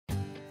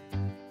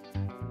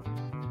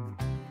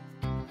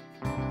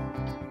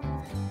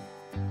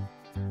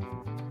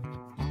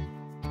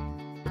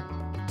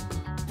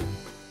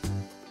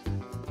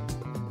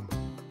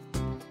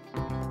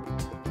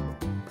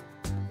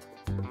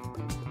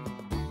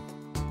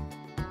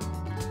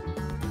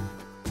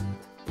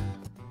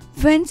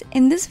Friends,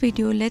 in this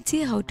video, let's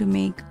see how to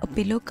make a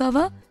pillow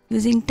cover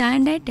using tie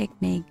and dye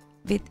technique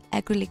with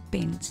acrylic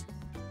paints.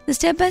 The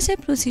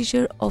step-by-step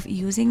procedure of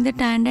using the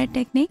tie and dye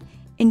technique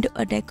into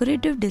a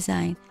decorative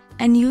design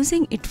and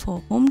using it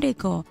for home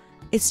decor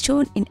is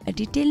shown in a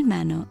detailed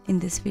manner in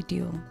this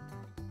video.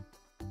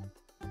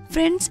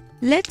 Friends,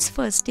 let's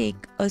first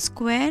take a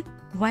square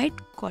white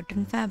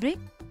cotton fabric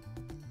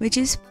which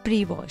is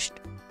pre-washed.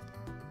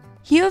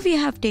 Here we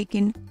have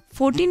taken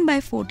 14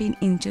 by 14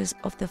 inches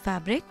of the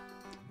fabric,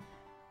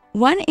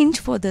 1 inch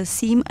for the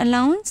seam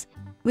allowance,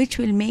 which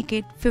will make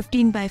it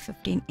 15 by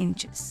 15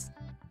 inches.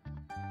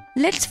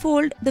 Let's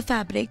fold the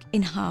fabric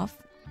in half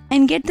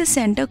and get the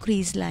center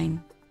crease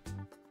line.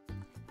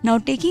 Now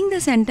taking the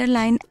center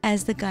line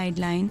as the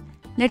guideline,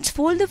 let's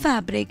fold the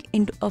fabric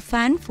into a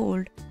fan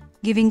fold,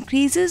 giving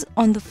creases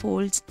on the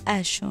folds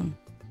as shown.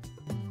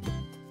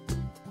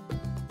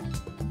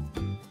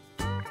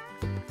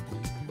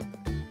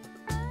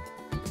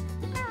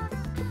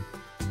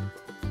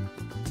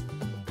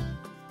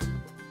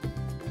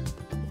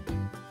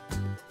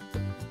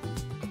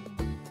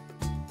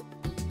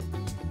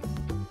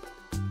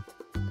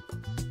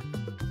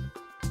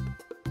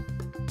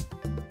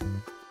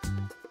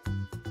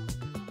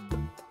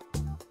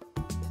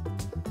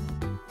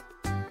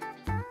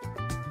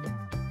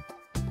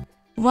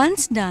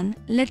 Once done,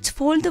 let's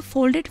fold the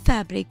folded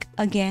fabric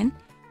again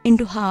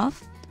into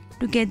half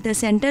to get the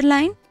center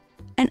line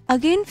and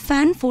again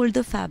fan fold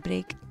the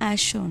fabric as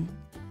shown.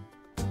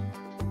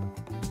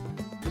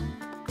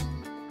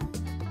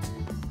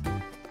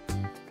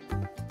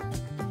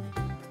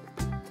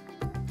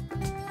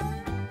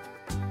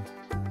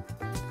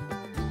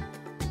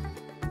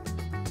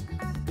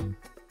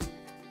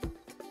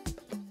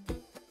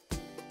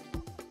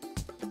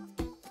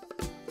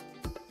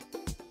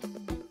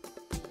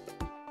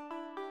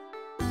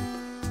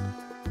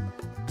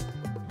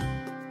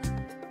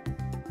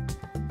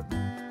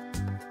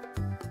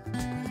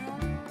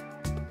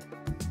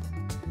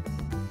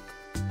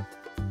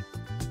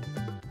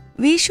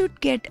 We should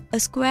get a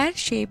square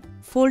shape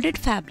folded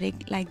fabric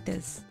like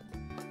this.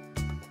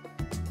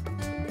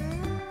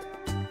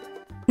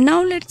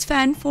 Now let's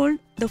fan fold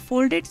the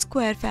folded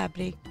square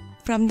fabric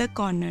from the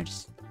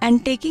corners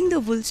and taking the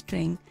wool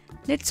string,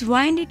 let's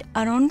wind it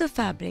around the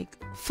fabric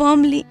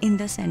firmly in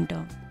the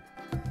center.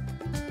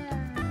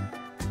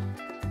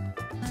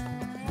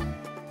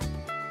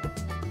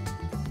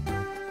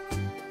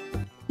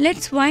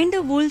 Let's wind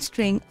the wool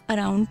string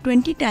around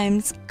 20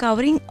 times,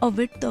 covering a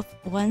width of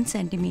 1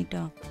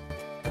 centimeter.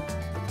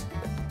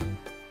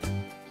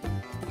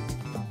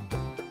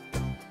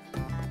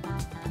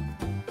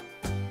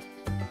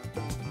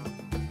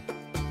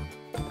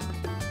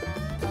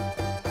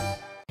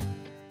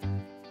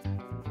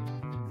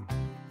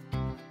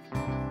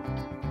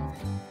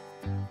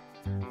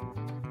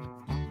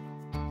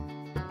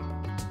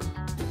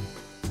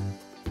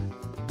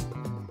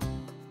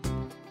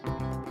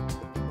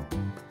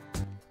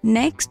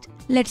 Next,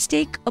 let's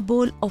take a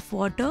bowl of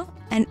water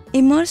and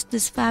immerse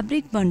this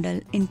fabric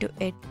bundle into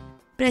it,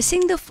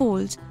 pressing the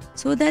folds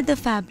so that the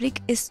fabric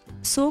is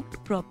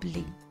soaked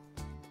properly.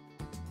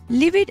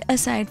 Leave it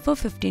aside for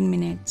 15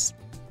 minutes.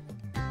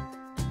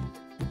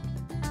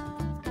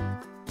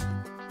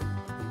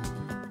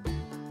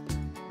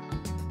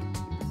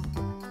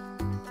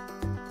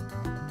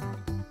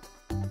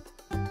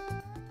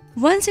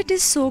 Once it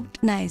is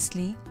soaked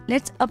nicely,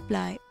 let's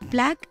apply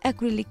black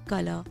acrylic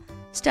color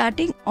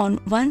starting on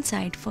one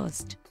side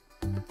first.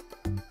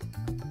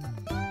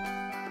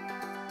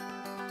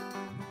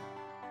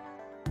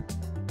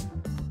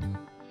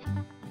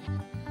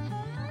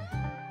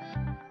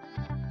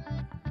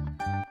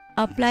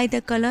 Apply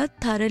the color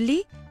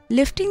thoroughly,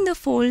 lifting the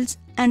folds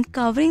and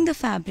covering the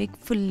fabric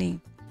fully.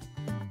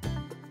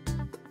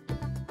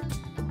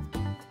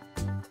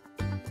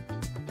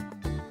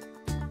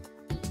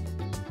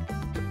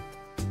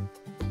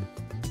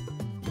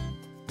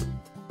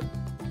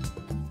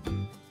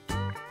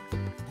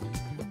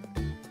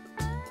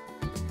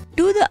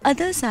 Do the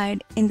other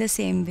side in the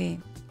same way.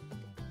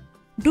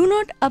 Do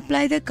not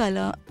apply the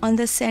color on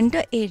the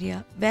center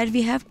area where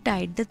we have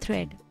tied the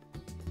thread.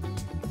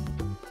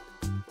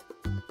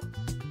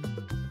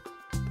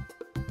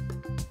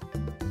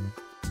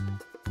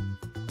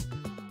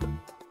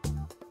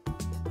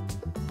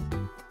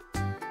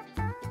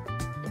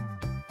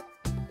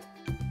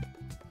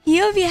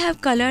 Here we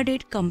have colored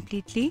it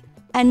completely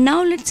and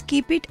now let's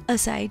keep it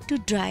aside to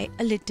dry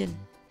a little.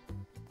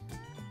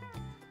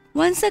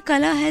 Once the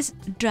color has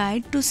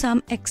dried to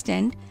some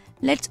extent,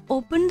 let's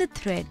open the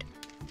thread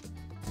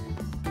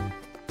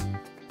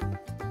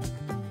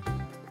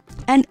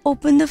and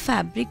open the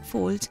fabric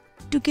folds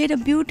to get a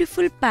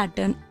beautiful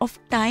pattern of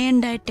tie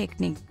and dye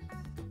technique.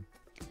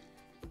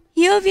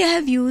 Here we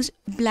have used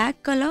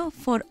black color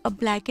for a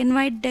black and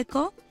white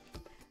decor.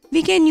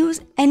 We can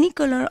use any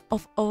color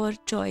of our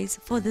choice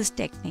for this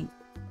technique.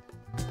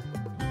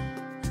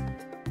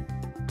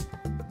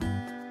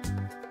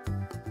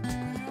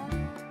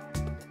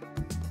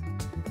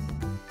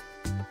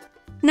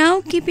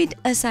 Now keep it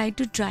aside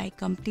to dry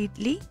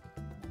completely.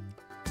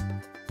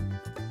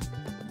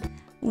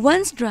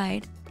 Once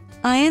dried,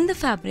 iron the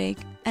fabric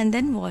and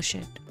then wash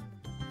it.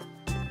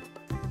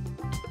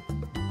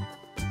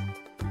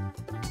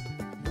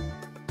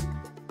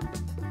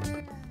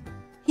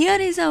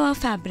 Here is our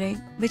fabric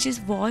which is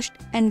washed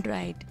and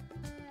dried.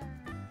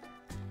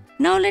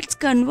 Now let's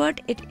convert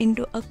it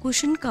into a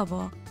cushion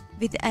cover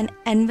with an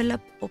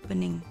envelope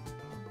opening.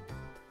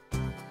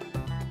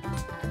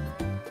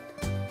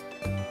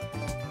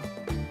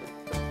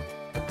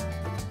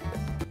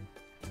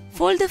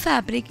 Fold the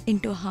fabric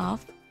into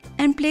half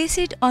and place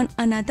it on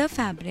another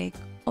fabric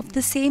of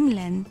the same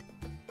length.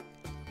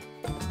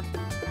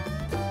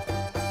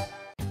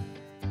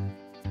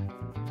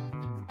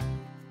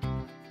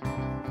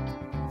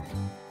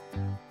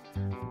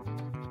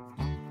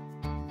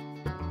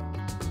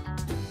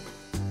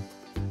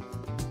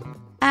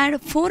 Add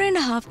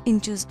 4.5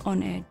 inches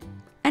on it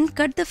and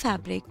cut the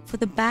fabric for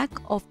the back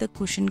of the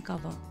cushion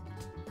cover.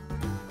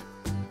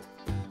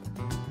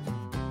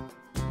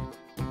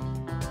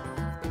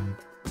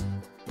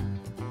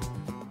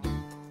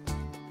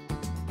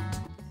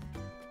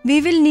 We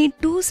will need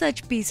 2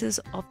 such pieces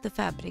of the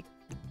fabric.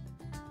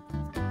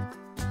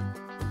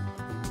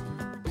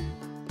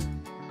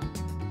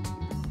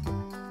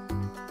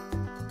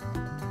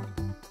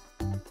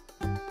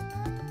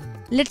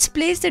 Let's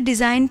place the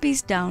design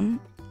piece down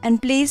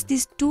and place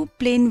these 2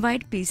 plain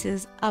white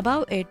pieces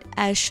above it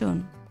as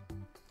shown.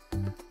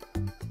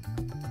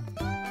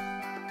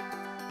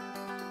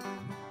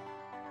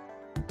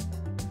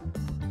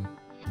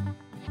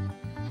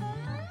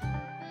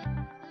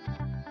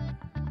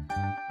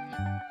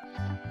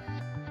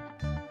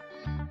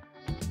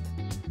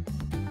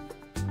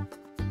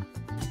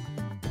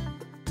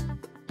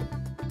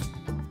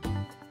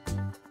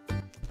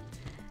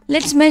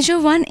 Let's measure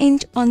 1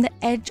 inch on the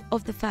edge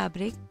of the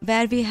fabric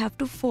where we have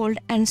to fold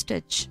and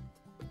stitch.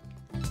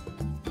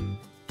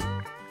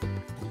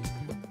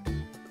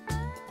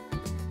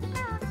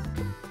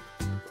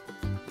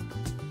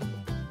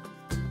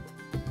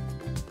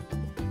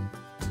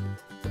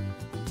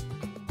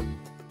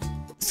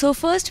 So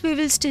first we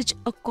will stitch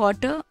a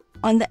quarter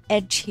on the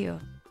edge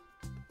here.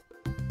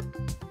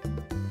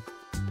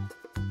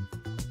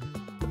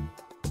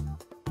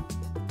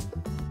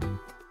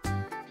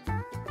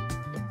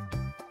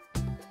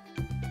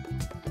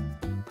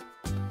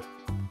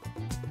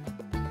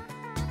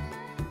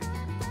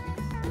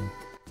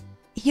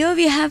 Here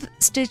we have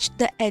stitched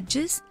the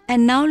edges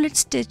and now let's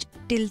stitch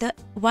till the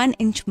 1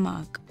 inch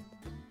mark.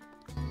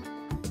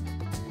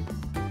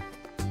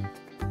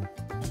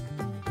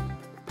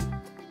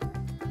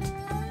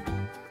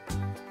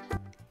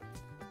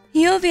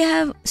 Here we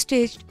have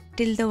stitched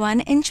till the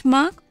 1 inch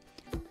mark.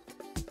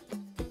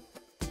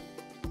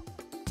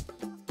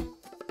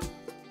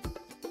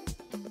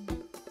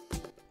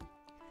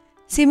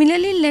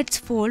 Similarly, let's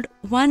fold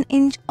 1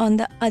 inch on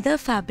the other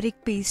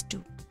fabric piece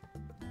too.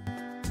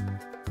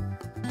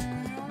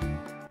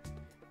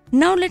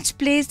 Now let's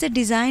place the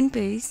design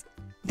piece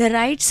the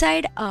right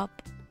side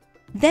up,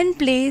 then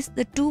place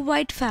the 2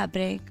 white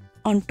fabric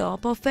on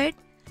top of it,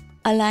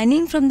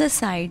 aligning from the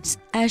sides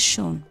as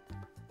shown.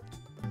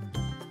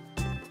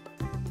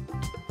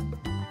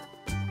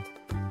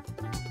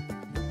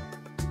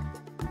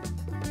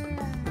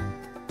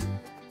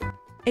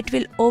 It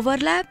will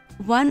overlap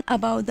one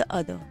above the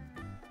other.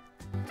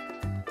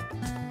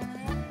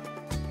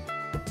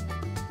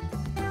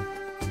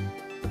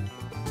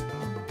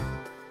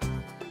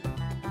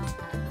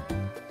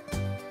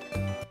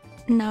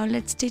 Now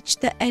let's stitch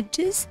the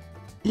edges,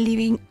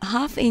 leaving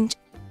 ½ inch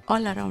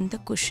all around the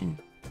cushion.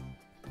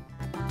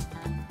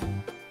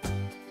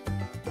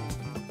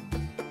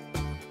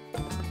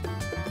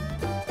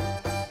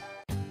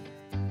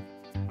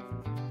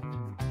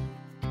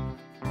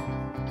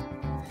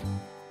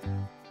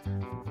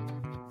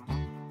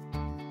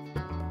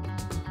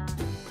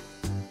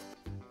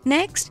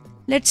 Next,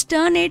 let's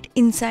turn it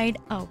inside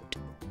out.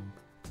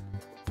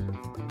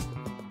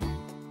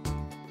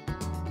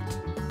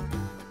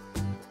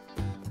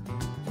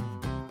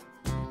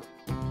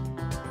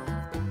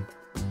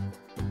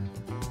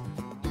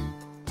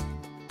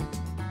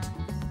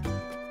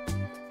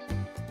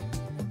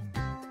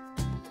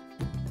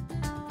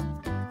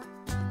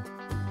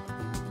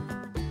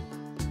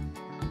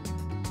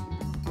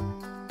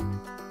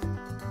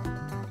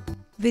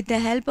 With the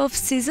help of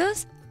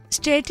scissors,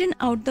 straighten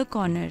out the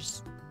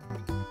corners.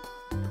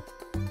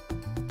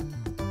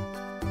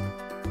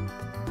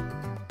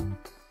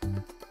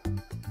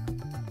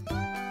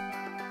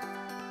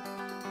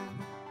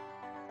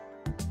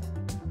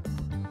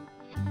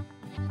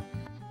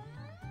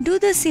 Do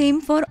the same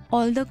for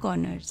all the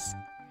corners.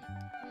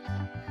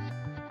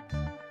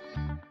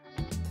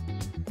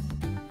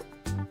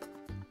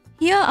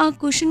 Here our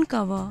cushion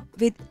cover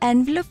with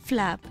envelope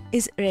flap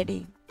is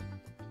ready.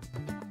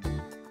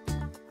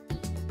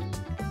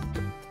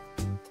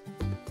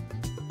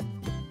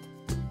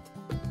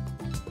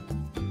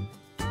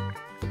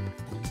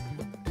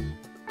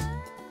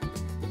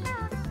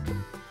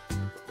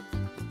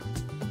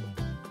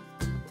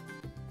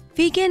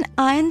 We can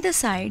iron the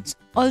sides,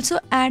 also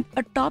add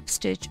a top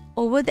stitch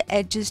over the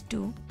edges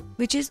too,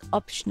 which is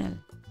optional.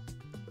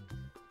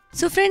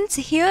 So friends,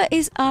 here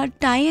is our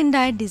tie and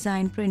dye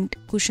design print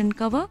cushion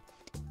cover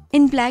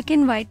in black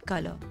and white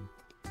color.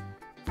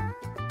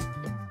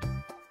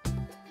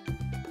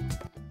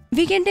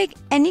 We can take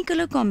any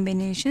color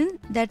combination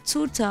that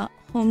suits our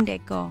home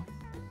decor.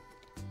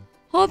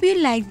 Hope you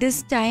like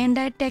this tie and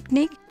dye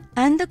technique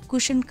and the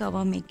cushion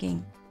cover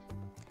making.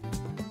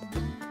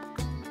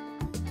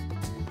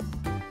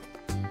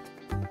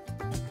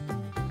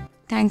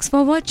 Thanks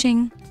for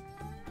watching.